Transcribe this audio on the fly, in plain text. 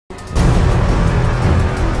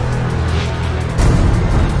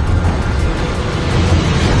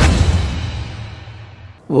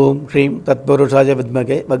ஓம் ஸ்ரீம் தத்புருஷாய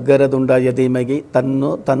வித்மகே வக்கரதுண்டாய தீமகி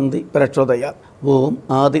தன்னோ தந்தி பிரச்சோதயாத். ஓம்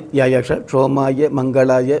ஆதித்யாயஷ சோமாய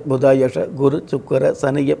மங்களாய புதாயஷ குரு சுக்கர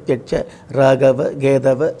சனியப்யட்ச ராகவ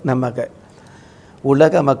கேதவ நமக.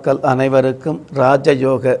 உலக மக்கள் அனைவருக்கும்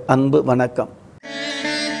ராஜயோக அன்பு வணக்கம்.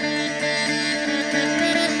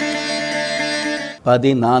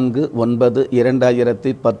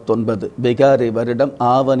 14/9/2019 பிகாரி வருடம்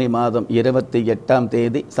ஆவணி மாதம் 28ஆம்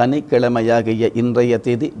தேதி சனிக்கிழமையாகிய இன்றைய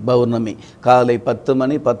திதி பௌர்ணமி. காலை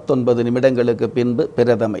 10:19 பின்பு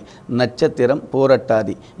பிரதமை. நட்சத்திரம்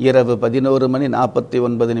பூரட்டாதி. இரவு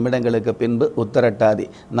 11:49 பின்பு உத்தரட்டாதி.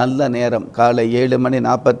 நல்ல நேரம் காலை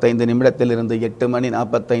 7:45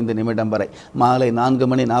 8:45 வரை. மாலை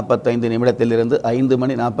 4:45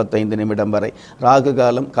 5:45 வரை. ராகு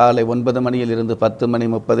காலம் காலை 9 மணியிலிருந்து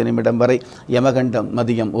 10:30 வரை. யமகண்டம்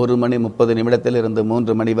மதியம் 1:30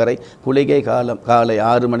 3 வரை. குளிகை காலம் காலை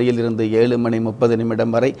 6 மணியிலிருந்து 7:30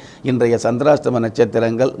 வரை. இன்றைய சந்திராஷ்டம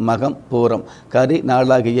நட்சத்திரங்கள் மகம் பூரம். கரி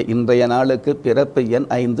நாளாகிய இன்றைய நாளுக்கு பிறப்பு எண்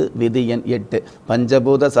 5, விதி எண் 8.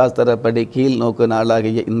 பஞ்சபூத சாஸ்திரப்படி கீழ் நோக்கு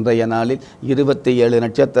நாளாகிய இன்றைய நாளில் 27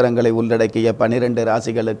 நட்சத்திரங்களை உள்ளடக்கிய 12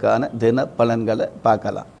 ராசிகளுக்கான தின பலன்களை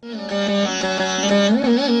பார்க்கலாம்.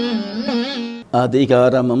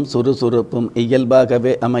 அதிகாரமும் சுறுசுறுப்பும்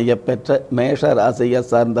இயல்பாகவே அமையப்பெற்ற மேஷ ராசியை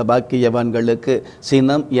சார்ந்த பாக்கியவான்களுக்கு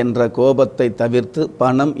சினம் என்ற கோபத்தை தவிர்த்து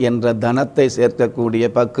பணம் என்ற தனத்தை சேர்க்கக்கூடிய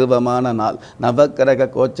பக்குவமான நாள். நவக்கிரக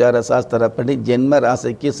கோச்சார சாஸ்திரப்படி ஜென்ம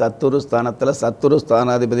ராசிக்கு சத்துரு ஸ்தானத்தில் சத்துரு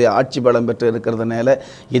ஸ்தானாதிபதி ஆட்சி பலம் பெற்று இருக்கிறதுனால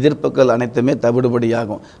எதிர்ப்புகள் அனைத்துமே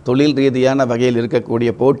தவிடுபடியாகும். தொழில் ரீதியான வகையில் இருக்கக்கூடிய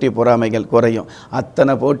போட்டி பொறாமைகள் குறையும்.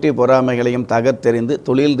 அத்தனை போட்டி பொறாமைகளையும் தகர்த்தெறிந்து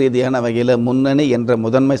தொழில் ரீதியான வகையில் முன்னணி என்ற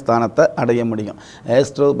முதன்மை ஸ்தானத்தை அடைய முடியும்.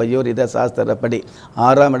 ஆஸ்ட்ரோ பயோரித சாஸ்திரப்படி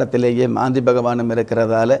 6ஆம் இடத்திலேயே மாந்தி பகவானும்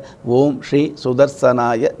இருக்கிறதால ஓம் ஸ்ரீ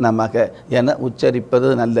சுதர்சனாய நமக என உச்சரிப்பது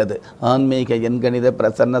நல்லது. ஆன்மீக எண்கணித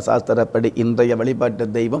பிரசன்ன சாஸ்திரப்படி இன்றைய வழிபாட்டு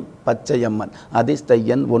தெய்வம் பச்சையம்மன். அதிர்ஷ்ட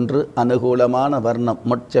எண் 1. அனுகூலமான வர்ணம்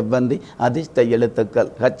முட்செவ்வந்தி. அதிர்ஷ்ட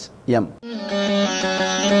எழுத்துக்கள் HM.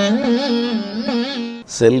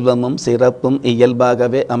 செல்வமும் சிறப்பும்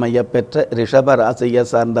இயல்பாகவே அமையப்பெற்ற ரிஷப ராசியை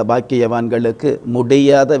சார்ந்த பாக்கியவான்களுக்கு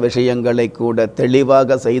முடியாத விஷயங்களை கூட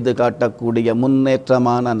தெளிவாக செய்து காட்டக்கூடிய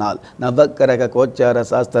முன்னேற்றமான நாள். நவக்கிரக கோச்சார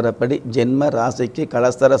சாஸ்திரப்படி ஜென்ம ராசிக்கு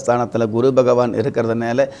கலஸ்தர ஸ்தானத்தில் குரு பகவான்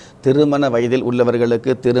இருக்கிறதுனால திருமண வயதில்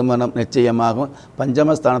உள்ளவர்களுக்கு திருமணம் நிச்சயமாகும்.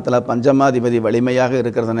 பஞ்சமஸ்தானத்தில் பஞ்சமாதிபதி வலிமையாக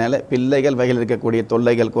இருக்கிறதுனால பிள்ளைகள் வகையில் இருக்கக்கூடிய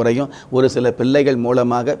தொல்லைகள் குறையும். ஒரு சில பிள்ளைகள்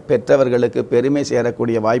மூலமாக பெற்றவர்களுக்கு பெருமை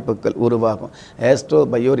சேரக்கூடிய வாய்ப்புகள் உருவாகும். ஆஸ்ட்ரோ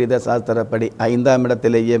பயோரித சாஸ்திரப்படி 5ஆம்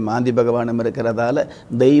இடத்திலேயே மாந்தி பகவானும் இருக்கிறதால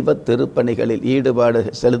தெய்வ திருப்பணிகளில் ஈடுபாடு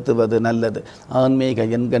செலுத்துவது நல்லது. ஆன்மீக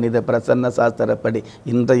எண்கணித பிரசன்ன சாஸ்திரப்படி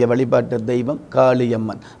இன்றைய வழிபாட்டு தெய்வம்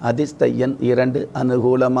காளியம்மன். அதிர்ஷ்ட எண் 2.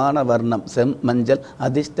 அனுகூலமான வர்ணம் செம் மஞ்சள்.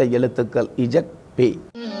 அதிர்ஷ்ட எழுத்துக்கள் ZP.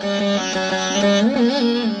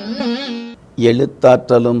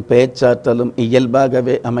 எழுத்தாற்றலும் பேச்சாற்றலும்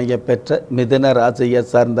இயல்பாகவே அமையப்பெற்ற மிதுன ராசியை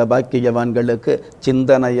சார்ந்த பாக்கியவான்களுக்கு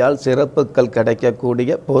சிந்தனையால் சிறப்புகள் கிடைக்கக்கூடிய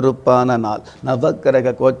பொறுப்பான நாள்.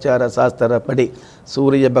 நவக்கிரக கோச்சார சாஸ்திரப்படி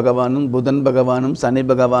சூரிய பகவானும் புதன் பகவானும் சனி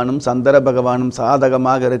பகவானும் சந்திர பகவானும்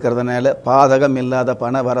சாதகமாக இருக்கிறதுனால பாதகம் இல்லாத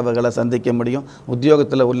பண வரவுகளை சந்திக்க முடியும்.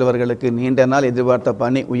 உத்தியோகத்தில் உள்ளவர்களுக்கு நீண்ட நாள் எதிர்பார்த்த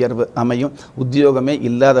பணி உயர்வு அமையும். உத்தியோகமே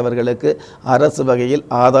இல்லாதவர்களுக்கு அரசு வகையில்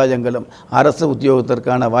ஆதாயங்களும் அரசு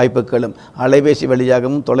உத்தியோகத்திற்கான வாய்ப்புகளும் அலைபேசி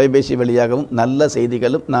வழியாகவும் தொலைபேசி வழியாகவும் நல்ல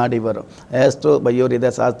செய்திகளும் நாடி வரும். ஆஸ்ட்ரோ பயோரித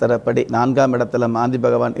சாஸ்திரப்படி 4ஆம் இடத்துல மாந்தி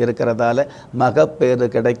பகவான் இருக்கிறதால மகப்பேறு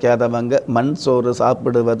கிடைக்காதவங்க மண் சோறு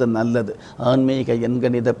சாப்பிடுவது நல்லது. ஆன்மீக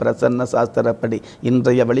எண்கணித பிரசன்ன சாஸ்திரப்படி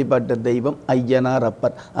இன்றைய வழிபாட்டு தெய்வம் ஐயனார்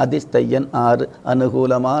அப்பர். அதிர்ஷ்ட எண் 6.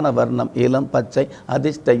 அனுகூலமான வர்ணம் இளம் பச்சை.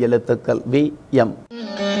 அதிர்ஷ்ட எழுத்துக்கள் VM.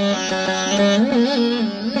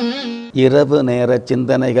 இரவு நேர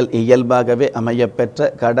சிந்தனைகள் இயல்பாகவே அமையப்பெற்ற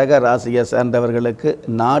கடக ராசியை சேர்ந்தவர்களுக்கு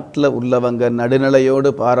நாட்டில் உள்ளவங்க நடுநிலையோடு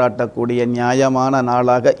பாராட்டக்கூடிய நியாயமான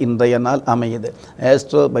நாளாக இன்றைய நாள் அமையுது.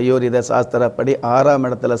 ஆஸ்ட்ரோ பயோரித சாஸ்திரப்படி 6ஆம்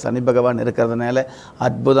இடத்துல சனி பகவான் இருக்கிறதுனால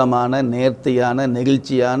அற்புதமான நேர்த்தியான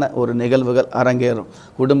நெகிழ்ச்சியான ஒரு நிகழ்வுகள் அரங்கேறும்.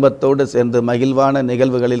 குடும்பத்தோடு சேர்ந்து மகிழ்வான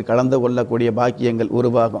நிகழ்வுகளில் கலந்து கொள்ளக்கூடிய பாக்கியங்கள்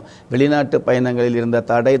உருவாகும். வெளிநாட்டு பயணங்களில் இருந்த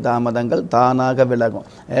தடை தாமதங்கள் தானாக விலகும்.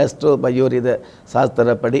 ஆஸ்ட்ரோ பயோரித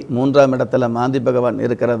சாஸ்திரப்படி 3ஆம் இடத்துல மாந்தி பகவான்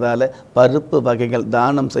இருக்கிறதால பருப்பு வகைகள்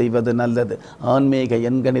தானம் செய்வது நல்லது. ஆன்மீக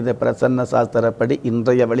எண்கணித பிரசன்ன சாஸ்திரப்படி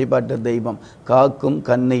இன்றைய வழிபாட்டு தெய்வம் காக்கும்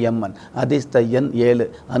கன்னியம்மன். அதிர்ஷ்ட எண் 7.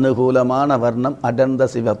 அனுகூலமான வர்ணம் அடர்ந்த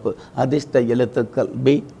சிவப்பு. அதிர்ஷ்ட எழுத்துக்கள்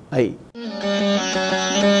BI.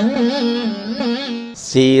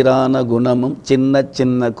 சீரான குணமும் சின்ன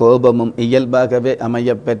சின்ன கோபமும் இயல்பாகவே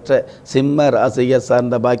அமையப்பெற்ற சிம்ம ராசியை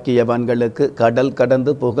சார்ந்த பாக்கியவான்களுக்கு கடல்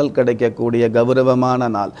கடந்து புகழ் கிடைக்கக்கூடிய கௌரவமான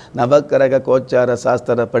நாள். நவக்கிரக கோச்சார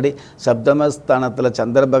சாஸ்திரப்படி சப்தமஸ்தானத்தில்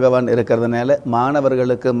சந்திர பகவான் இருக்கிறதுனால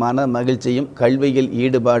மாணவர்களுக்கு மன மகிழ்ச்சியும் கல்வியில்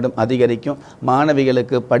ஈடுபாடும் அதிகரிக்கும்.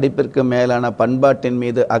 மாணவிகளுக்கு படிப்பிற்கு மேலான பண்பாட்டின்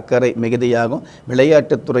மீது அக்கறை மிகுதியாகும்.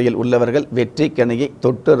 விளையாட்டுத் துறையில் உள்ளவர்கள் வெற்றி கனியை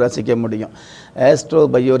தொட்டு ரசிக்க முடியும். ஆஸ்ட்ரோ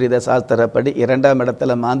பயோரித சாஸ்திரப்படி 2ஆம்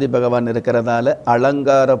இடத்துல மாந்தி பகவான் இருக்கிறதால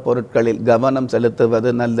அலங்கார பொருட்களில் கவனம்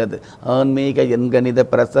செலுத்துவது நல்லது. ஆன்மீக எண்கணித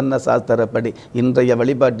பிரசன்ன சாஸ்திரப்படி இன்றைய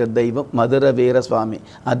வழிபாட்டு தெய்வம் மதுர வீர சுவாமி.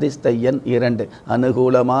 அதிர்ஷ்ட எண் 2.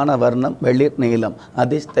 அனுகூலமான வர்ணம் வெளிர் நீலம்.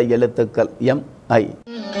 அதிர்ஷ்ட எழுத்துக்கள் MI.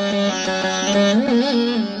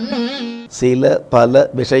 சில பல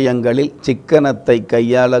விஷயங்களில் சிக்கனத்தை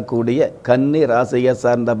கையாளக்கூடிய கன்னி ராசியை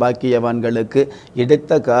சார்ந்த பாக்கியவான்களுக்கு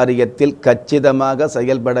எடுத்த காரியத்தில் கச்சிதமாக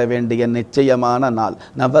செயல்பட வேண்டிய நிச்சயமான நாள்.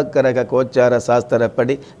 நவக்கிரக கோச்சார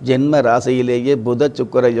சாஸ்திரப்படி ஜென்ம ராசியிலேயே புத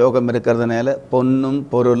சுக்கிர யோகம் இருக்கிறதுனால பொன்னும்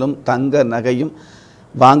பொருளும் தங்க நகையும்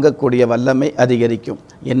வாங்கக்கூடிய வல்லமை அதிகரிக்கும்.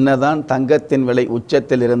 என்னதான் தங்கத்தின் விலை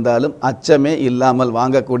உச்சத்தில் இருந்தாலும் அச்சமே இல்லாமல்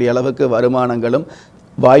வாங்கக்கூடிய அளவுக்கு வருமானங்களும்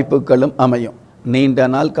வாய்ப்புகளும் அமையும். நீண்ட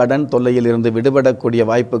நாள் கடன் தொல்லையில் இருந்து விடுபடக்கூடிய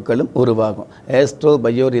வாய்ப்புகளும் உருவாகும். ஆஸ்ட்ரோ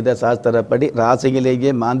பயோரித சாஸ்திரப்படி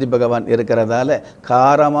ராசியிலேயே மாந்தி பகவான் இருக்கிறதால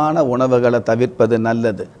காரமான உணவுகளை தவிர்ப்பது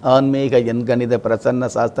நல்லது. ஆன்மீக எண்கணித பிரசன்ன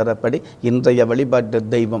சாஸ்திரப்படி இன்றைய வழிபாட்டு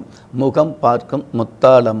தெய்வம் முகம் பார்க்கும்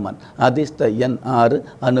முத்தாளம்மன். அதிர்ஷ்ட எண் 6.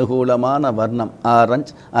 அனுகூலமான வர்ணம்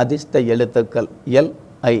ஆரஞ்சு. அதிர்ஷ்ட எழுத்துக்கள்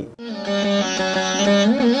LI.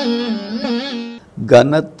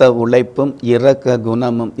 கனத்த உழைப்பும் இரக்க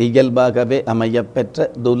குணமும் இயல்பாகவே அமையப்பெற்ற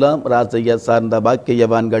துலாம் ராசியை சார்ந்த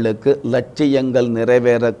பாக்கியவான்களுக்கு லட்சியங்கள்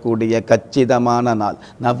நிறைவேறக்கூடிய கச்சிதமான நாள்.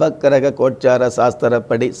 நவக்கிரக கோச்சார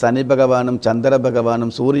சாஸ்திரப்படி சனி பகவானும் சந்திர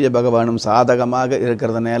பகவானும் சூரிய பகவானும் சாதகமாக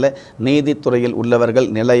இருக்கிறதுனால நீதித்துறையில்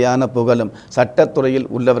உள்ளவர்கள் நிலையான புகழும், சட்டத்துறையில்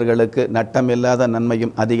உள்ளவர்களுக்கு நட்டமில்லாத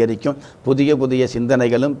நன்மையும் அதிகரிக்கும். புதிய புதிய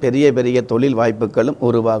சிந்தனைகளும் பெரிய பெரிய தொழில் வாய்ப்புகளும்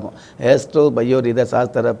உருவாகும். ஆஸ்ட்ரோ பயோரித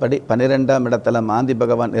சாஸ்திரப்படி 12ஆம் இடத்துல மாந்தி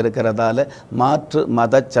பகவான் இருக்கிறதால மாற்று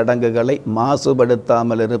மத சடங்குகளை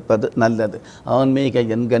மாசுபடுத்தாமல் இருப்பது நல்லது. ஆன்மீக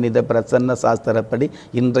எண்கணித பிரசன்ன சாஸ்திரப்படி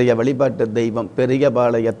இன்றைய வழிபாட்டு தெய்வம்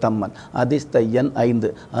பெரியபாளையத்தம்மன். அதிர்ஷ்ட எண் 5.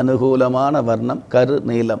 அனுகூலமான வர்ணம் கரு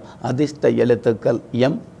நீலம். அதிர்ஷ்ட எழுத்துக்கள்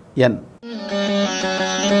MN.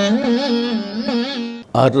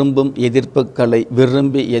 அரும்பும் எதிர்ப்புகளை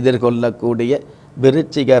விரும்பி எதிர்கொள்ளக்கூடிய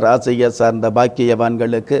விருச்சிக ராசியை சார்ந்த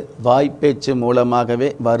பாக்கியவான்களுக்கு வாய்ப்பேச்சு மூலமாகவே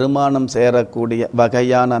வருமானம் சேரக்கூடிய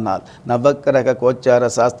வகையான நாள். நவக்கிரக கோச்சார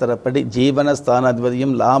சாஸ்திரப்படி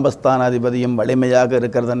ஜீவனஸ்தானாதிபதியும் லாபஸ்தானாதிபதியும் வலிமையாக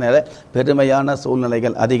இருக்கிறதுனால பெருமையான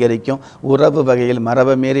சூழ்நிலைகள் அதிகரிக்கும். உறவு வகையில்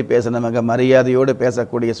மரபை மீறி பேசினவங்க மரியாதையோடு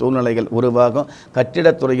பேசக்கூடிய சூழ்நிலைகள் உருவாகும்.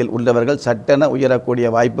 கட்டிடத்துறையில் உள்ளவர்கள் சட்டென உயரக்கூடிய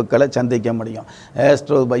வாய்ப்புகளை சந்திக்க முடியும்.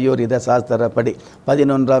 ஆஸ்ட்ரோ பயோரித சாஸ்திரப்படி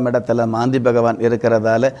 11ஆம் இடத்துல மாந்தி பகவான்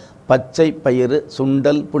இருக்கிறதால பச்சை பயிறு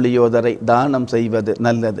சுண்டல் புளியோதரை தானம் செய்வது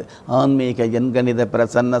நல்லது. ஆன்மீக எண்கணித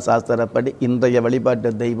பிரசன்ன சாஸ்திரப்படி இன்றைய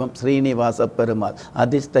வழிபாட்டு தெய்வம் ஸ்ரீனிவாச பெருமாள்.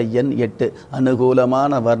 அதிர்ஷ்ட எண் 8.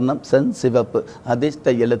 அனுகூலமான வர்ணம் செஞ்சிவப்பு.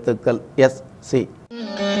 அதிர்ஷ்ட எழுத்துக்கள் SC.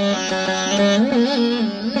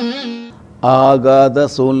 ஆகாத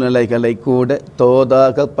சூழ்நிலைகளை கூட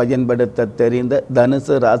தோதாக பயன்படுத்த தெரிந்த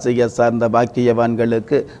தனுசு ராசியை சார்ந்த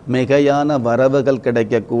பாக்கியவான்களுக்கு மிகையான வரவுகள்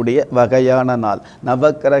கிடைக்கக்கூடிய வகையான நாள்.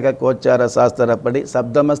 நவக்கிரக கோச்சார சாஸ்திரப்படி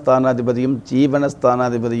சப்தமஸ்தானாதிபதியும்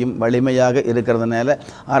ஜீவனஸ்தானாதிபதியும் வலிமையாக இருக்கிறதுனால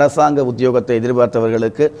அரசாங்க உத்தியோகத்தை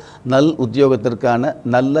எதிர்பார்த்தவர்களுக்கு நல் உத்தியோகத்திற்கான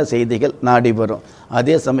நல்ல செய்திகள் நாடி வரும்.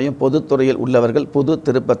 அதே சமயம் பொதுத்துறையில் உள்ளவர்கள் புது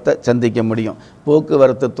திருப்பத்தை சந்திக்க முடியும்.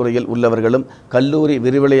 போக்குவரத்து துறையில் உள்ளவர்களும் கல்லூரி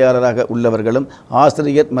விரிவலையாளராக உள்ளவர்களும்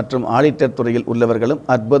ஆசிரியர் மற்றும் ஆடிட்டர் துறையில் உள்ளவர்களும்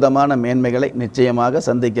அற்புதமான மேன்மைகளை நிச்சயமாக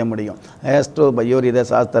சந்திக்க முடியும். ஆஸ்ட்ரோ பயோரித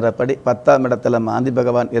சாஸ்திரப்படி 10ஆம் இடத்துல மாந்தி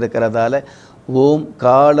பகவான் இருக்கிறதால ஓம்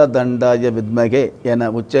காலதண்டாய வித்மகே என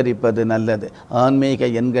உச்சரிப்பது நல்லது. ஆன்மீக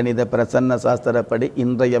எண்கணித பிரசன்ன சாஸ்திரப்படி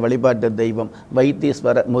இன்றைய வழிபாட்டு தெய்வம்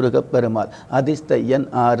வைத்தீஸ்வர முருகப்பெருமாள். அதிர்ஷ்ட எண்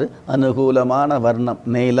 6. அனுகூலமான வர்ணம்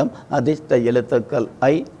நீலம். அதிர்ஷ்ட எழுத்துக்கள்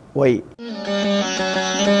IY.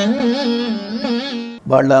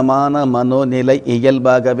 வளமான மனோநிலை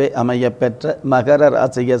இயல்பாகவே அமையப்பெற்ற மகர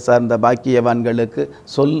ராசியை சார்ந்த பாக்கியவான்களுக்கு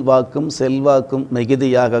சொல்வாக்கும் செல்வாக்கும்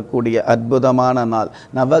மிகுதியாகக்கூடிய அற்புதமான நாள்.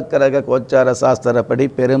 நவக்கிரக கோச்சார சாஸ்திரப்படி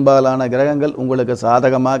பெரும்பாலான கிரகங்கள் உங்களுக்கு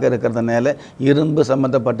சாதகமாக இருக்கிறதுனால இரும்பு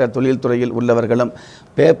சம்பந்தப்பட்ட தொழில்துறையில் உள்ளவர்களும்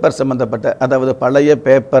பேப்பர் சம்பந்தப்பட்ட அதாவது பழைய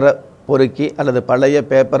பேப்பரை பொறுக்கி அல்லது பழைய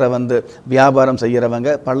பேப்பரை வியாபாரம்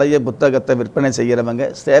செய்கிறவங்க, பழைய புத்தகத்தை விற்பனை செய்கிறவங்க,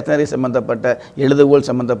 ஸ்டேஷனரி சம்பந்தப்பட்ட எழுதுகோல்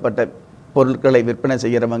சம்பந்தப்பட்ட பொருட்களை விற்பனை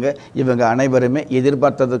செய்கிறவங்க, இவங்க அனைவருமே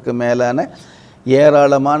எதிர்பார்த்ததுக்கு மேலான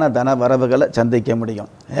ஏராளமான தன வரவுகளை சந்திக்க முடியும்.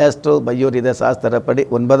 ஆஸ்ட்ரோ பயோரித சாஸ்திரப்படி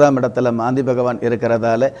 9ஆம் இடத்துல மாந்தி பகவான்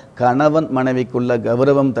இருக்கிறதால கணவன் மனைவிக்குள்ள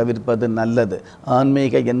கௌரவம் தவிர்ப்பது நல்லது.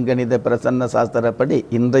 ஆன்மீக எண்கணித பிரசன்ன சாஸ்திரப்படி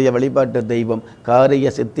இன்றைய வழிபாட்டு தெய்வம்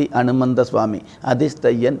காரிய சித்தி அனுமந்த சுவாமி.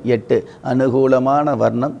 அதிர்ஷ்ட எண் 8. அனுகூலமான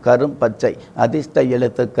வர்ணம் கரும் பச்சை. அதிர்ஷ்ட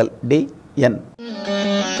எழுத்துக்கள் DN.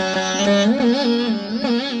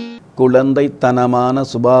 குழந்தைத்தனமான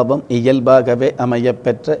சுபாவம் இயல்பாகவே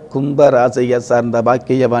அமையப்பெற்ற கும்ப ராசியை சார்ந்த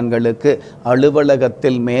பாக்கியவான்களுக்கு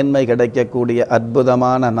அலுவலகத்தில் மேன்மை கிடைக்கக்கூடிய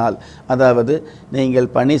அற்புதமான நாள். அதாவது நீங்கள்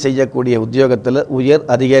பணி செய்யக்கூடிய உத்தியோகத்தில் உயர்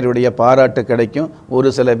அதிகாரியுடைய பாராட்டு கிடைக்கும்.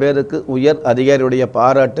 ஒரு சில பேருக்கு உயர் அதிகாரியுடைய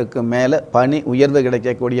பாராட்டுக்கு மேலே பணி உயர்வு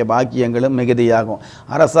கிடைக்கக்கூடிய பாக்கியங்களும் மிகுதியாகும்.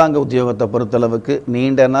 அரசாங்க உத்தியோகத்தை பொறுத்தளவுக்கு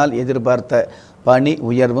நீண்ட நாள் எதிர்பார்த்த பணி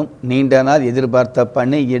உயர்வும் நீண்ட நாள் எதிர்பார்த்த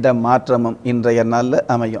பணி இட மாற்றமும் இன்றைய நாளில்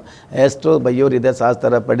அமையும். ஆஸ்ட்ரோ பயோரித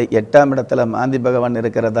சாஸ்திரப்படி 8ஆம் இடத்துல மாந்தி பகவான்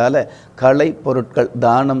இருக்கிறதால கலை பொருட்கள்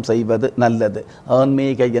தானம் செய்வது நல்லது.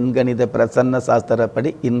 ஆன்மீக எண்கணித பிரசன்ன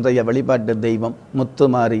சாஸ்திரப்படி இன்றைய வழிபாட்டு தெய்வம்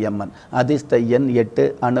முத்துமாரியம்மன். அதிர்ஷ்ட எண் 8.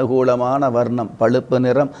 அனுகூலமான வர்ணம் பழுப்பு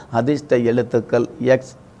நிறம். அதிர்ஷ்ட எழுத்துக்கள்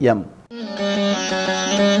XM.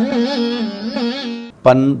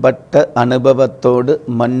 பண்பட்ட அனுபவத்தோடு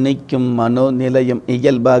மன்னிக்கும் மனோநிலையும்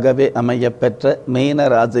இயல்பாகவே அமையப்பெற்ற மீன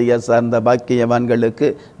ராசியை சார்ந்த பாக்கியவான்களுக்கு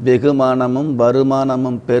வெகுமானமும்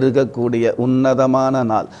வருமானமும் பெருகக்கூடிய உன்னதமான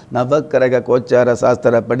நாள். நவக்கிரக கோச்சார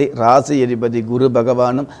சாஸ்திரப்படி ராசி அதிபதி குரு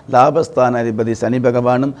பகவானும் லாபஸ்தான அதிபதி சனி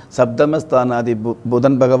பகவானும் சப்தமஸ்தானாதி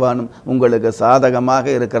புதன் பகவானும் உங்களுக்கு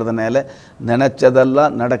சாதகமாக இருக்கிறதுனால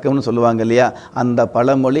நினைச்சதெல்லாம் நடக்கும்னு சொல்லுவாங்க இல்லையா, அந்த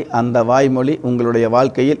பழமொழி அந்த வாய்மொழி உங்களுடைய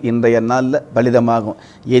வாழ்க்கையில் இன்றைய நாளில் பலிதமாகும்.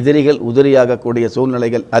 எதிரிகள் உதிரியாகக்கூடிய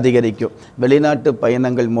சூழ்நிலைகள் அதிகரிக்கும். வெளிநாட்டு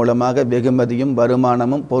பயணங்கள் மூலமாக வெகுமதியும்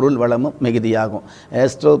வருமானமும் பொருள் வளமும் மிகுதியாகும்.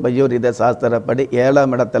 ஆஸ்ட்ரோ பயோரித சாஸ்திரப்படி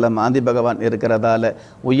 7ஆம் இடத்துல மாந்தி பகவான் இருக்கிறதால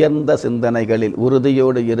உயர்ந்த சிந்தனைகளில்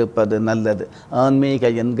உறுதியோடு இருப்பது நல்லது.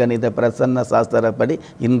 ஆன்மீக எண்கணித பிரசன்ன சாஸ்திரப்படி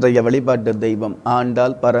இன்றைய வழிபாட்டு தெய்வம்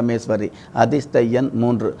ஆண்டாள் பரமேஸ்வரி. அதிர்ஷ்ட எண்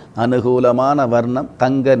 3. அனுகூலமான வர்ணம்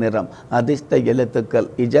தங்க நிறம். அதிர்ஷ்ட எழுத்துக்கள்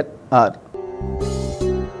ZR.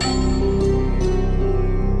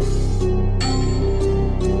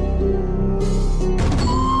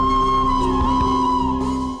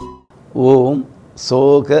 ஓம்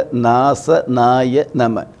சோக நாச நாய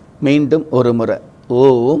நம. மீண்டும் ஒரு முறை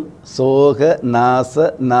ஓம் சோக நாச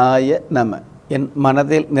நாய நம. என்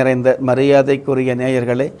மனதில் நிறைந்த மரியாதைக்குரிய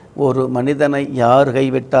நேயர்களே, ஒரு மனிதனை யார்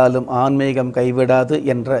கைவிட்டாலும் ஆன்மீகம் கைவிடாது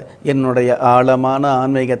என்ற என்னுடைய ஆழமான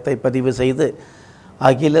ஆன்மீகத்தை பதிவு செய்து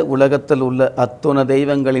அகில உலகத்தில் உள்ள அத்துண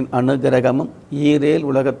தெய்வங்களின் அனுகிரகமும் ஈரேல்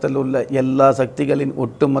உலகத்தில் உள்ள எல்லா சக்திகளின்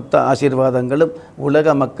ஒட்டுமொத்த ஆசீர்வாதங்களும்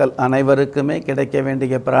உலக மக்கள் அனைவருக்குமே கிடைக்க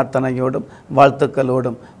வேண்டிய பிரார்த்தனையோடும்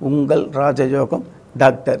வாழ்த்துக்களோடும் உங்கள் ராஜயோகம்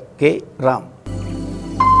டாக்டர் K. ராம்.